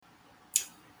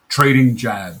Trading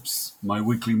Jabs, my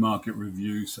weekly market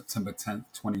review, September 10th,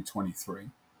 2023.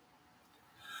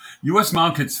 US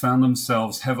markets found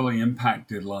themselves heavily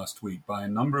impacted last week by a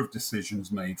number of decisions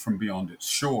made from beyond its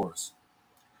shores.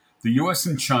 The US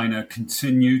and China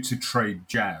continue to trade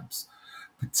jabs,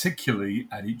 particularly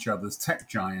at each other's tech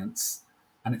giants,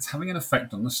 and it's having an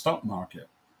effect on the stock market.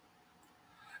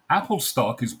 Apple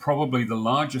stock is probably the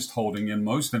largest holding in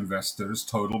most investors'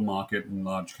 total market and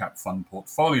large cap fund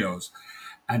portfolios,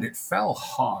 and it fell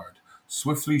hard,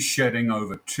 swiftly shedding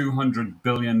over $200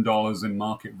 billion in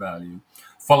market value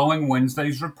following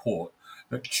Wednesday's report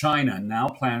that China now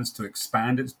plans to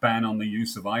expand its ban on the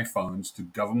use of iPhones to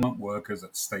government workers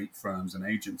at state firms and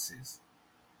agencies.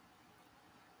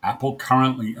 Apple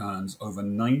currently earns over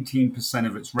 19%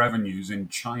 of its revenues in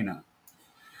China.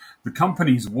 The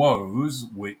company's woes,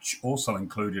 which also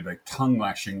included a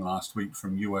tongue-lashing last week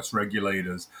from US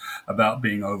regulators about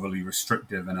being overly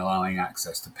restrictive and allowing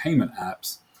access to payment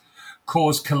apps,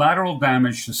 caused collateral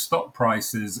damage to stock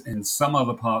prices in some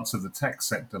other parts of the tech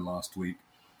sector last week,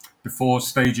 before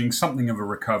staging something of a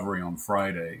recovery on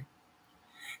Friday.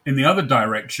 In the other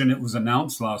direction, it was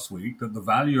announced last week that the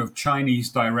value of Chinese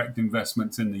direct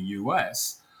investments in the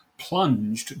US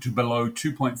plunged to below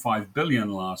 $2.5 billion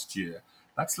last year.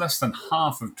 That's less than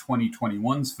half of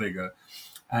 2021's figure,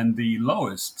 and the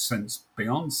lowest since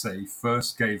Beyonce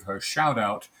first gave her shout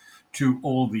out to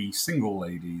all the single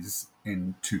ladies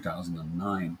in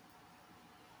 2009.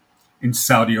 In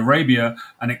Saudi Arabia,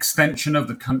 an extension of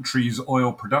the country's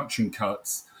oil production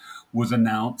cuts was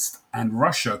announced, and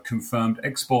Russia confirmed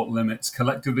export limits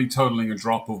collectively totaling a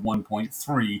drop of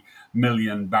 1.3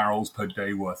 million barrels per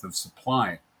day worth of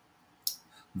supply.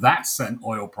 That sent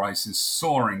oil prices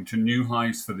soaring to new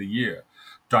highs for the year,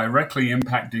 directly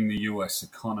impacting the US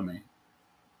economy.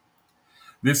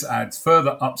 This adds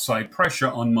further upside pressure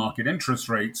on market interest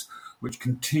rates, which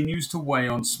continues to weigh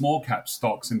on small cap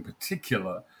stocks in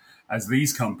particular, as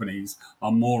these companies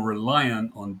are more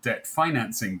reliant on debt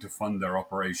financing to fund their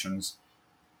operations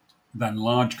than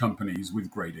large companies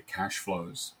with greater cash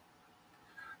flows.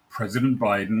 President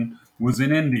Biden was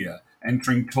in India,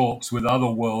 entering talks with other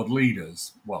world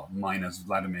leaders, well, minus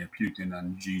Vladimir Putin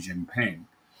and Xi Jinping,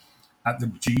 at the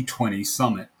G20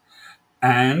 summit.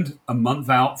 And a month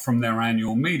out from their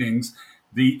annual meetings,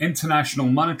 the International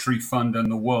Monetary Fund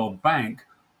and the World Bank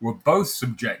were both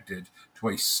subjected to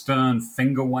a stern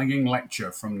finger-wagging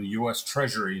lecture from the US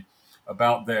Treasury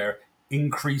about their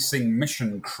increasing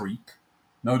mission creep,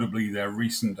 notably their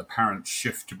recent apparent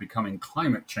shift to becoming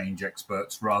climate change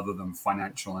experts rather than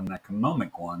financial and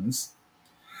economic ones,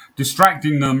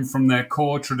 distracting them from their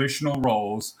core traditional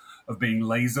roles of being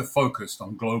laser-focused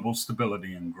on global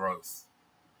stability and growth.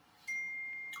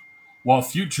 While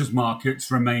futures markets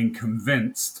remain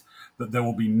convinced that there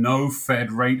will be no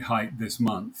Fed rate hike this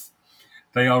month,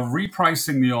 they are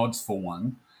repricing the odds for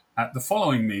one at the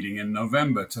following meeting in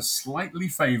November to slightly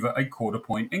favor a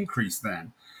quarter-point increase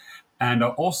then, and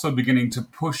are also beginning to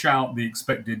push out the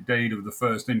expected date of the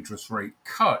first interest rate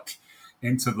cut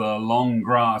into the long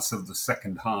grass of the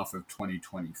second half of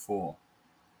 2024.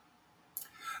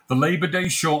 The Labor Day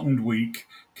shortened week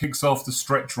kicks off the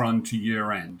stretch run to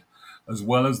year-end, as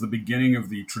well as the beginning of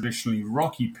the traditionally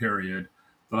rocky period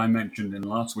that I mentioned in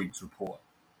last week's report.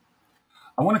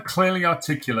 I want to clearly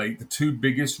articulate the two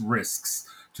biggest risks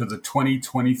to the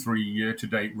 2023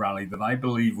 year-to-date rally that I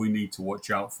believe we need to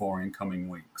watch out for in coming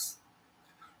weeks.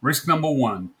 Risk number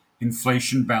one,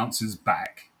 inflation bounces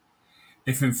back.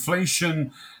 If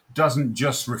inflation doesn't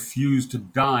just refuse to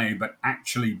die, but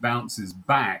actually bounces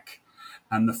back,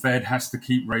 and the Fed has to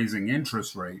keep raising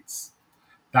interest rates,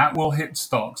 that will hit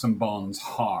stocks and bonds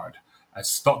hard, as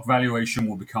stock valuation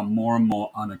will become more and more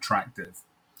unattractive.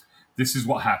 This is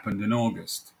what happened in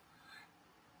August.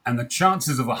 And the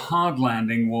chances of a hard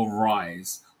landing will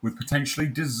rise, with potentially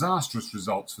disastrous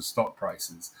results for stock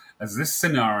prices, as this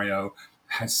scenario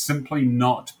has simply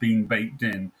not been baked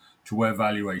in to where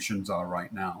valuations are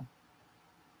right now.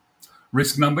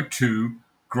 Risk number two,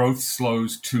 growth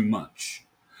slows too much.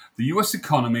 The US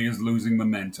economy is losing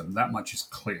momentum, that much is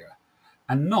clear,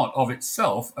 and not of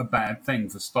itself a bad thing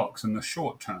for stocks in the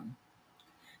short term.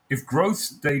 If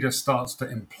growth data starts to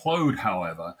implode,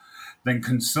 however, then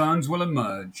concerns will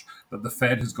emerge that the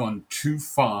Fed has gone too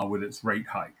far with its rate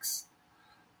hikes.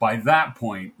 By that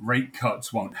point, rate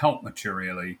cuts won't help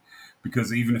materially,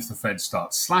 because even if the Fed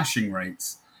starts slashing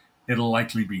rates, it'll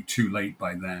likely be too late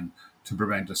by then to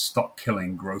prevent a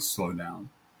stock-killing growth slowdown.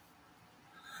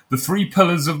 The three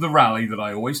pillars of the rally that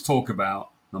I always talk about,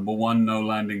 number one, no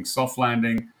landing, soft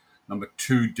landing, number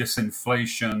two,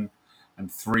 disinflation,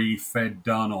 and three, Fed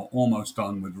done or almost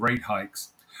done with rate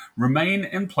hikes, remain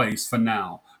in place for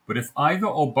now, But if either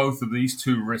or both of these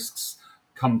two risks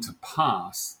come to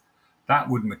pass, that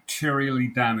would materially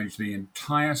damage the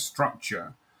entire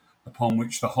structure upon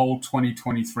which the whole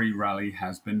 2023 rally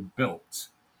has been built.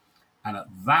 And at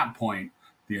that point,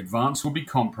 the advance will be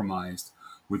compromised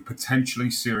with potentially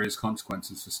serious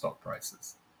consequences for stock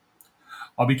prices.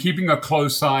 I'll be keeping a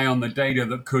close eye on the data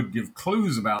that could give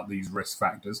clues about these risk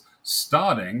factors,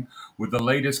 starting with the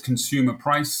latest consumer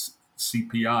price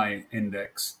CPI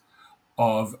index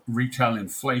of retail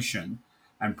inflation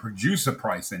and producer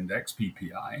price index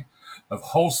PPI of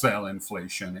wholesale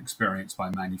inflation experienced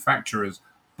by manufacturers,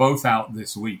 both out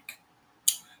this week.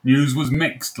 News was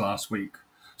mixed last week.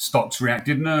 Stocks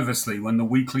reacted nervously when the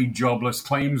weekly jobless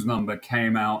claims number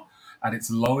came out at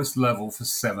its lowest level for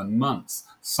 7 months,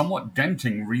 somewhat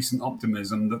denting recent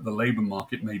optimism that the labor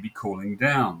market may be cooling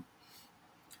down.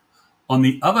 On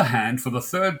the other hand, for the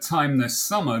third time this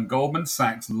summer, Goldman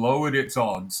Sachs lowered its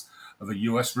odds of a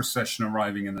US recession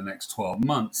arriving in the next 12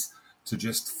 months to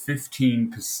just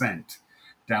 15%,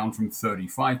 down from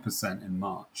 35% in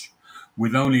March,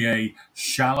 with only a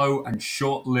shallow and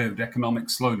short-lived economic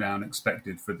slowdown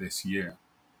expected for this year.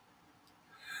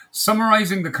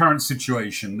 Summarizing the current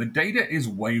situation, the data is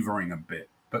wavering a bit,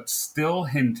 but still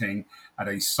hinting at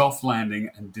a soft landing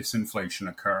and disinflation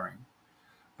occurring,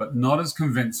 but not as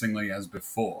convincingly as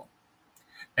before.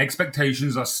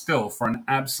 Expectations are still for an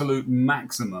absolute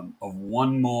maximum of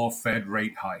one more Fed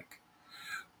rate hike,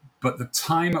 but the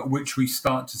time at which we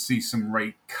start to see some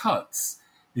rate cuts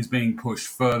is being pushed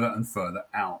further and further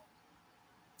out.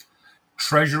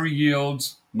 Treasury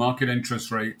yields, market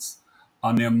interest rates,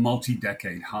 are near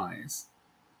multi-decade highs.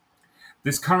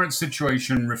 This current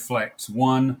situation reflects,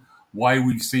 one, why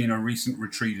we've seen a recent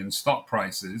retreat in stock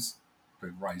prices,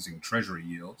 the rising treasury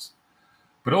yields,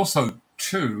 but also,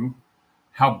 two,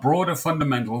 how broader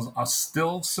fundamentals are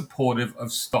still supportive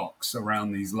of stocks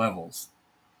around these levels.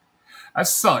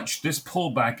 As such, this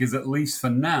pullback is, at least for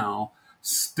now,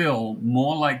 still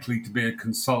more likely to be a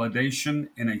consolidation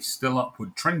in a still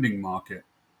upward trending market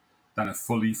than a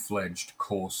fully fledged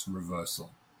course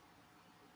reversal.